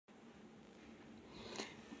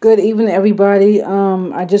Good evening, everybody.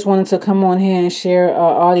 I just wanted to come on here and share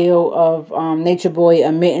audio of Nature Boy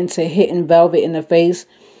admitting to hitting Velvet in the face.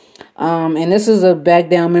 And this is a back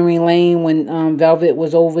down memory lane when Velvet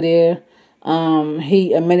was over there.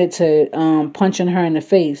 He admitted to punching her in the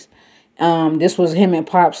face. This was him and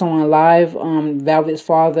Pops on live. Velvet's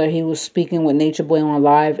father, he was speaking with Nature Boy on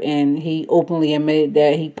live, and he openly admitted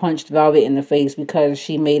that he punched Velvet in the face because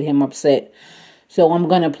she made him upset. So I'm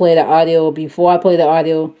going to play the audio. Before I play the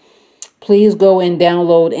audio, please go and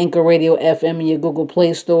download Anchor Radio FM in your Google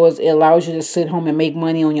Play stores. It allows you to sit home and make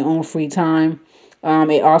money on your own free time.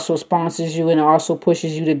 It also sponsors you, and it also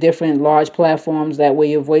pushes you to different large platforms that where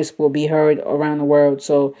your voice will be heard around the world.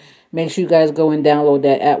 So make sure you guys go and download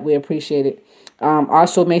that app. We appreciate it.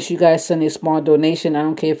 Also, make sure you guys send a small donation. I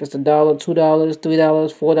don't care if it's $1, $2, $3,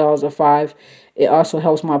 $4, or $5. It also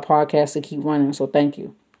helps my podcast to keep running. So thank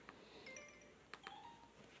you.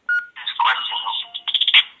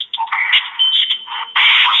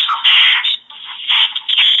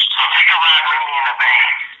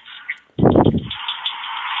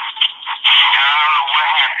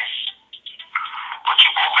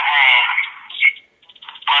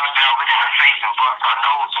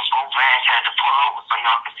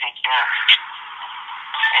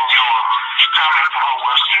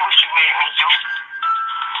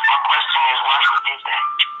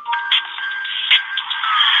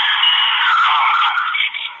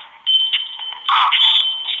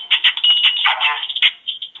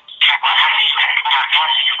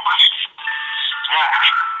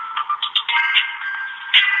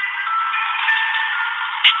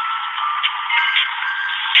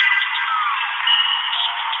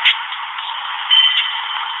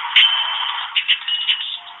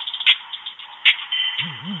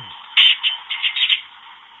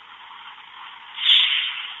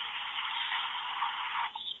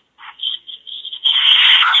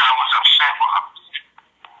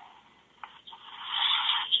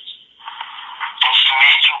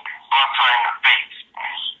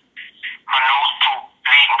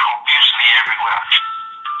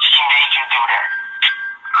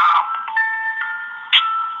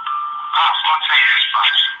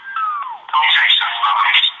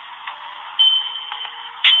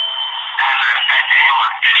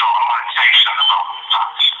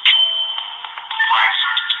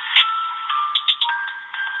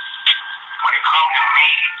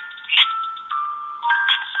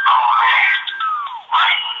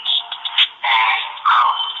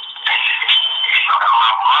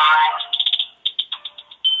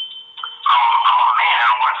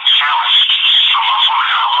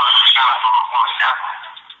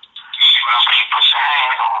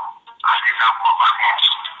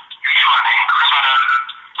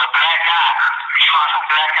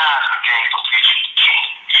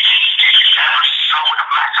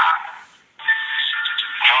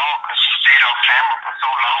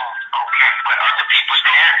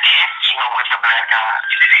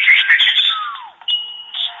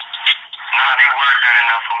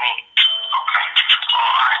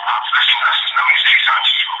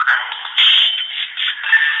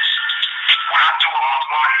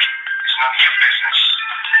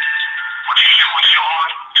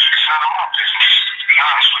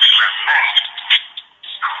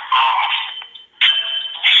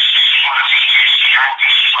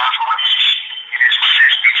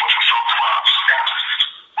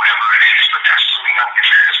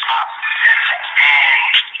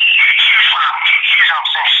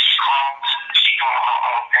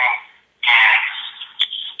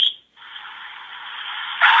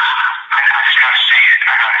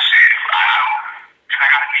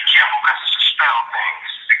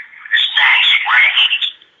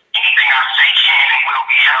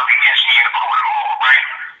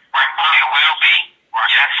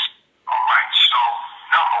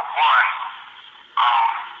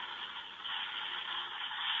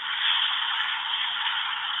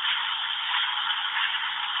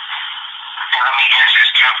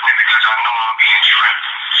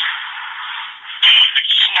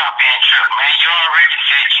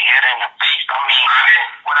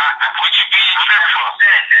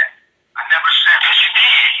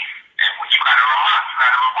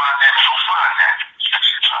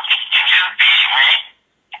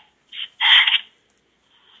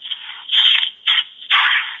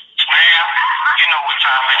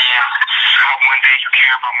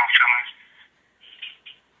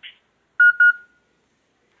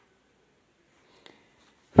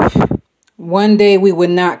 One day we would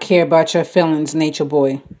not care about your feelings, Nature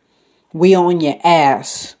Boy. We on your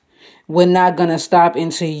ass. We're not going to stop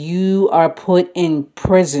until you are put in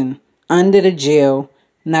prison, under the jail,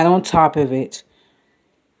 not on top of it.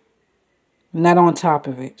 not on top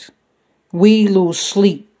of it. We lose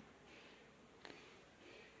sleep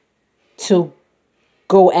to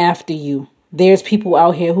go after you. There's people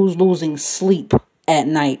out here who's losing sleep at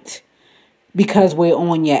night because we're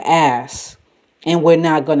on your ass, and we're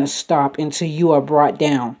not going to stop until you are brought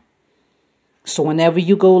down. So whenever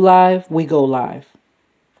you go live, we go live.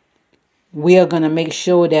 We are going to make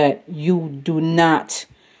sure that you do not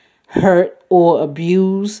hurt or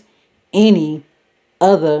abuse any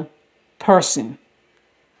other person.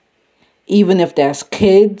 Even if that's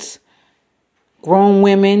kids, grown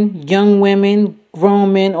women, young women,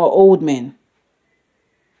 grown men, or old men.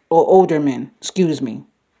 Or older men, excuse me.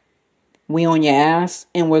 We on your ass,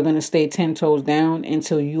 and we're going to stay 10 toes down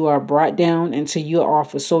until you are brought down, until you're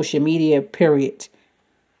off of social media, period.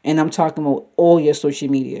 And I'm talking about all your social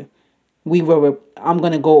media. I'm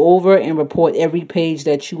going to go over and report every page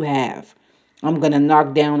that you have. I'm going to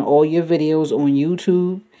knock down all your videos on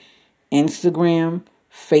YouTube, Instagram,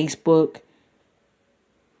 Facebook.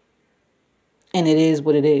 And it is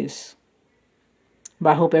what it is.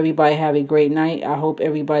 But I hope everybody have a great night. I hope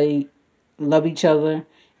everybody love each other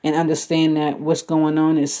and understand that what's going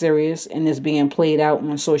on is serious and it's being played out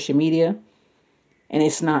on social media. And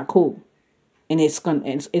it's not cool. And it's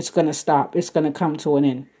gonna stop. It's gonna come to an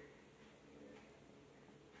end.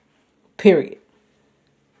 Period.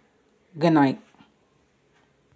 Good night.